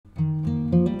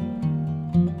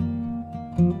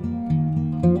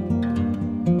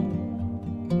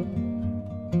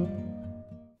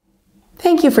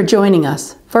Thank you for joining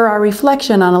us for our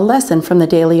reflection on a lesson from the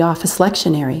Daily Office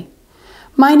Lectionary.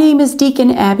 My name is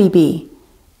Deacon Abby B.,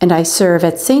 and I serve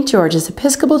at St. George's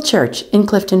Episcopal Church in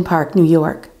Clifton Park, New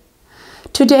York.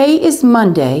 Today is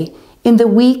Monday in the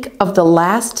week of the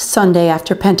last Sunday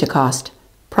after Pentecost,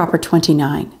 Proper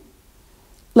 29.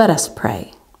 Let us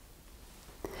pray.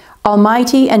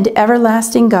 Almighty and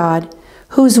everlasting God,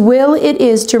 whose will it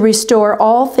is to restore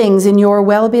all things in your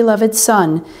well-beloved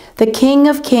Son, the King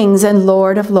of kings and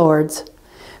Lord of lords,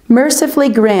 mercifully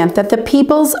grant that the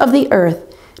peoples of the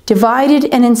earth, divided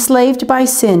and enslaved by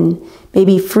sin, may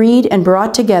be freed and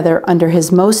brought together under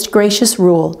his most gracious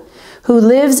rule, who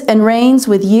lives and reigns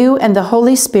with you and the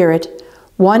Holy Spirit,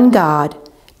 one God,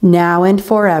 now and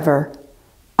forever.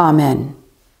 Amen.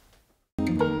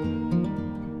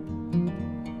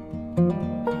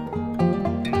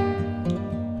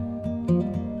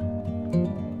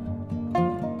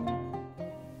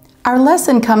 Our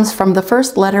lesson comes from the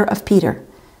first letter of Peter,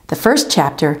 the first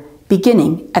chapter,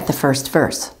 beginning at the first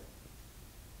verse.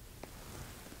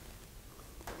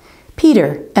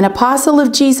 Peter, an apostle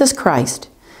of Jesus Christ,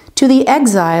 to the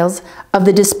exiles of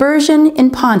the dispersion in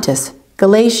Pontus,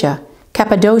 Galatia,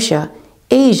 Cappadocia,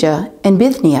 Asia, and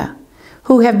Bithynia,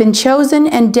 who have been chosen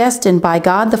and destined by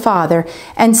God the Father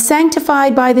and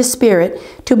sanctified by the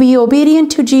Spirit to be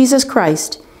obedient to Jesus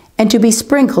Christ and to be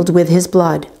sprinkled with his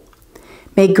blood.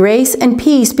 May grace and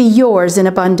peace be yours in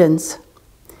abundance.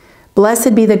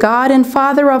 Blessed be the God and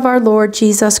Father of our Lord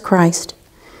Jesus Christ.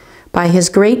 By his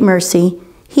great mercy,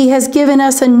 he has given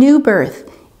us a new birth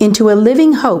into a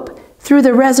living hope through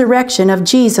the resurrection of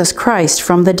Jesus Christ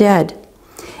from the dead,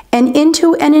 and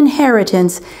into an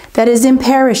inheritance that is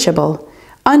imperishable,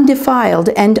 undefiled,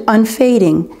 and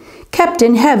unfading, kept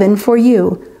in heaven for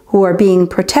you, who are being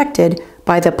protected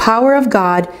by the power of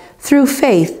God through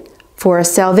faith for a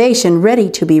salvation ready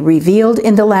to be revealed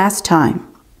in the last time.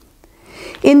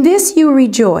 In this you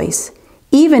rejoice,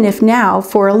 even if now,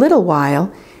 for a little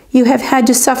while, you have had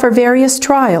to suffer various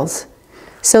trials,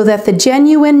 so that the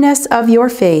genuineness of your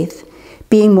faith,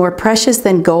 being more precious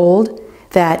than gold,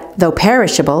 that, though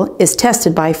perishable, is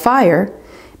tested by fire,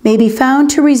 may be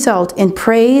found to result in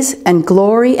praise and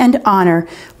glory and honor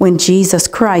when Jesus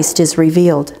Christ is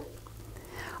revealed.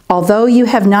 Although you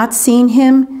have not seen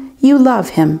him, you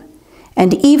love him.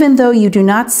 And even though you do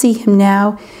not see him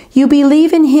now, you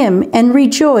believe in him and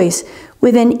rejoice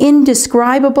with an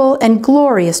indescribable and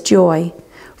glorious joy,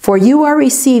 for you are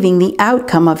receiving the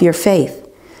outcome of your faith,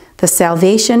 the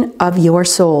salvation of your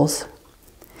souls.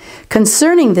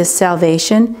 Concerning this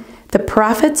salvation, the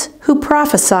prophets who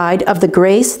prophesied of the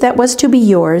grace that was to be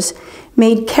yours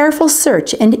made careful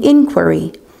search and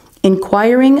inquiry,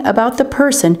 inquiring about the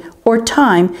person or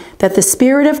time that the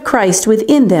Spirit of Christ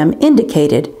within them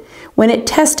indicated, when it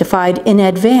testified in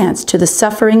advance to the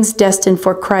sufferings destined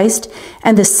for Christ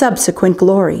and the subsequent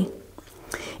glory.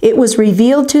 It was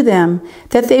revealed to them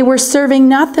that they were serving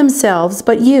not themselves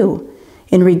but you,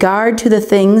 in regard to the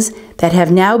things that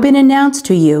have now been announced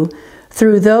to you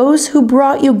through those who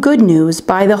brought you good news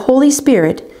by the Holy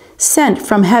Spirit sent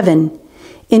from heaven,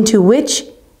 into which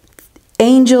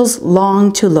angels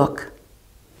long to look.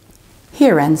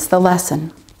 Here ends the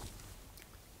lesson.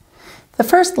 The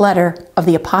first letter of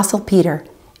the Apostle Peter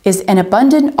is an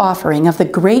abundant offering of the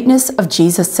greatness of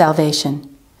Jesus'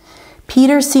 salvation.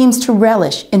 Peter seems to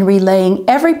relish in relaying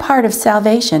every part of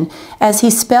salvation as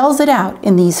he spells it out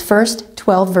in these first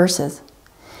 12 verses.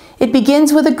 It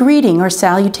begins with a greeting or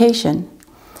salutation.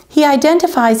 He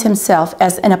identifies himself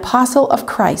as an apostle of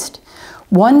Christ,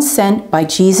 one sent by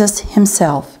Jesus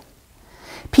himself.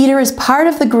 Peter is part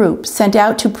of the group sent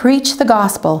out to preach the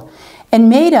gospel and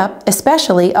made up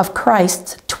especially of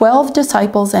Christ's 12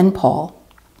 disciples and Paul.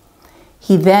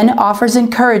 He then offers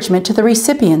encouragement to the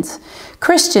recipients,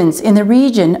 Christians in the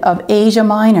region of Asia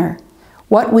Minor,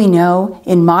 what we know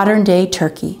in modern-day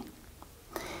Turkey.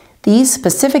 These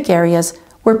specific areas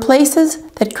were places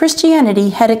that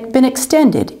Christianity had been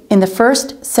extended in the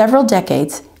first several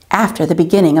decades after the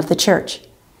beginning of the church.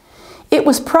 It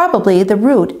was probably the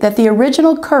route that the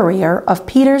original courier of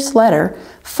Peter's letter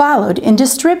followed in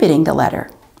distributing the letter.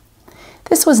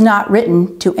 This was not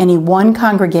written to any one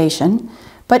congregation,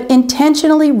 but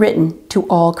intentionally written to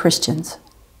all Christians.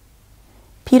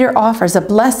 Peter offers a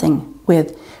blessing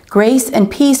with "Grace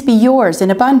and peace be yours in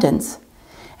abundance,"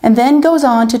 and then goes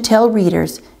on to tell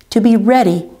readers to be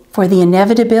ready for the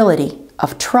inevitability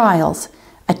of trials,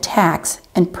 attacks,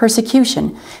 and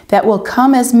persecution that will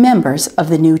come as members of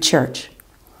the new church.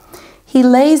 He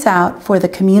lays out for the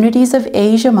communities of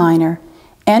Asia Minor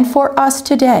and for us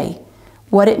today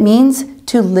what it means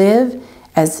to live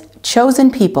as chosen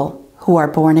people who are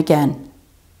born again.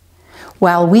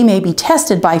 While we may be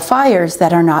tested by fires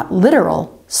that are not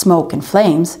literal smoke and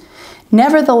flames,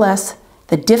 nevertheless,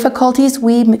 the difficulties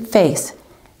we face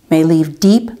may leave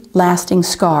deep, lasting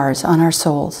scars on our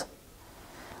souls.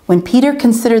 When Peter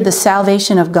considered the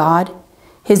salvation of God,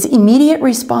 his immediate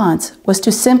response was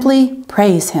to simply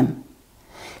praise Him.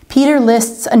 Peter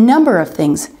lists a number of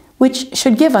things which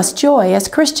should give us joy as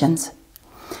Christians.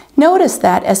 Notice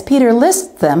that as Peter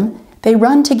lists them, they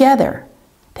run together.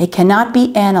 They cannot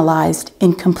be analyzed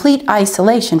in complete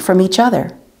isolation from each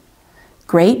other.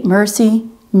 Great mercy,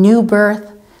 new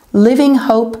birth, living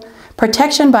hope,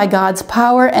 protection by God's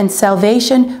power, and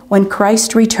salvation when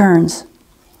Christ returns.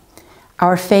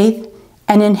 Our faith,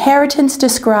 an inheritance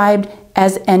described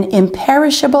as an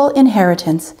imperishable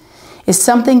inheritance, is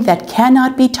something that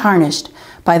cannot be tarnished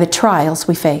by the trials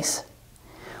we face.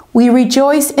 We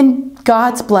rejoice in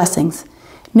God's blessings,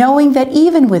 knowing that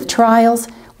even with trials,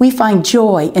 we find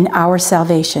joy in our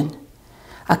salvation.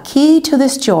 A key to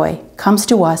this joy comes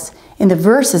to us in the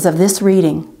verses of this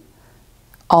reading.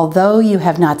 Although you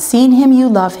have not seen Him, you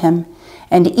love Him,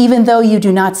 and even though you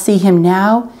do not see Him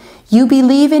now, you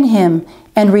believe in Him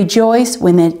and rejoice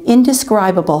with an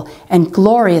indescribable and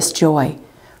glorious joy,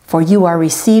 for you are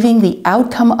receiving the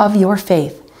outcome of your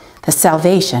faith, the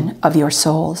salvation of your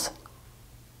souls.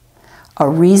 A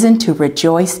reason to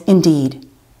rejoice indeed.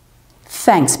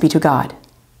 Thanks be to God.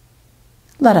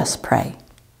 Let us pray.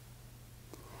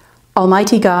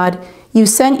 Almighty God, you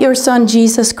sent your Son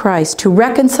Jesus Christ to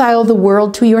reconcile the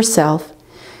world to yourself.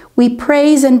 We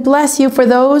praise and bless you for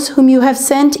those whom you have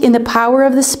sent in the power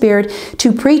of the Spirit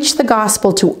to preach the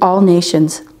gospel to all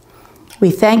nations.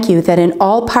 We thank you that in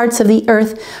all parts of the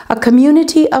earth a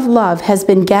community of love has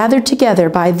been gathered together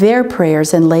by their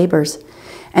prayers and labors,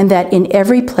 and that in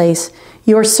every place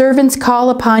your servants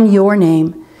call upon your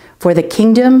name, for the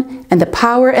kingdom and the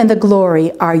power and the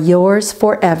glory are yours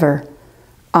forever.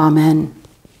 Amen.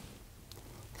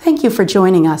 Thank you for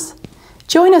joining us.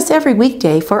 Join us every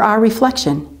weekday for our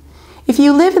reflection. If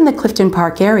you live in the Clifton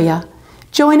Park area,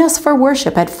 join us for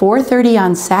worship at 4:30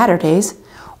 on Saturdays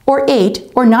or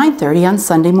 8 or 9:30 on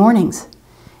Sunday mornings.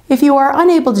 If you are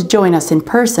unable to join us in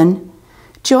person,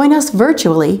 join us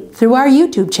virtually through our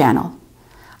YouTube channel.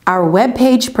 Our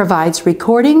webpage provides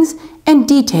recordings and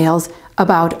details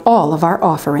about all of our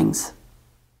offerings.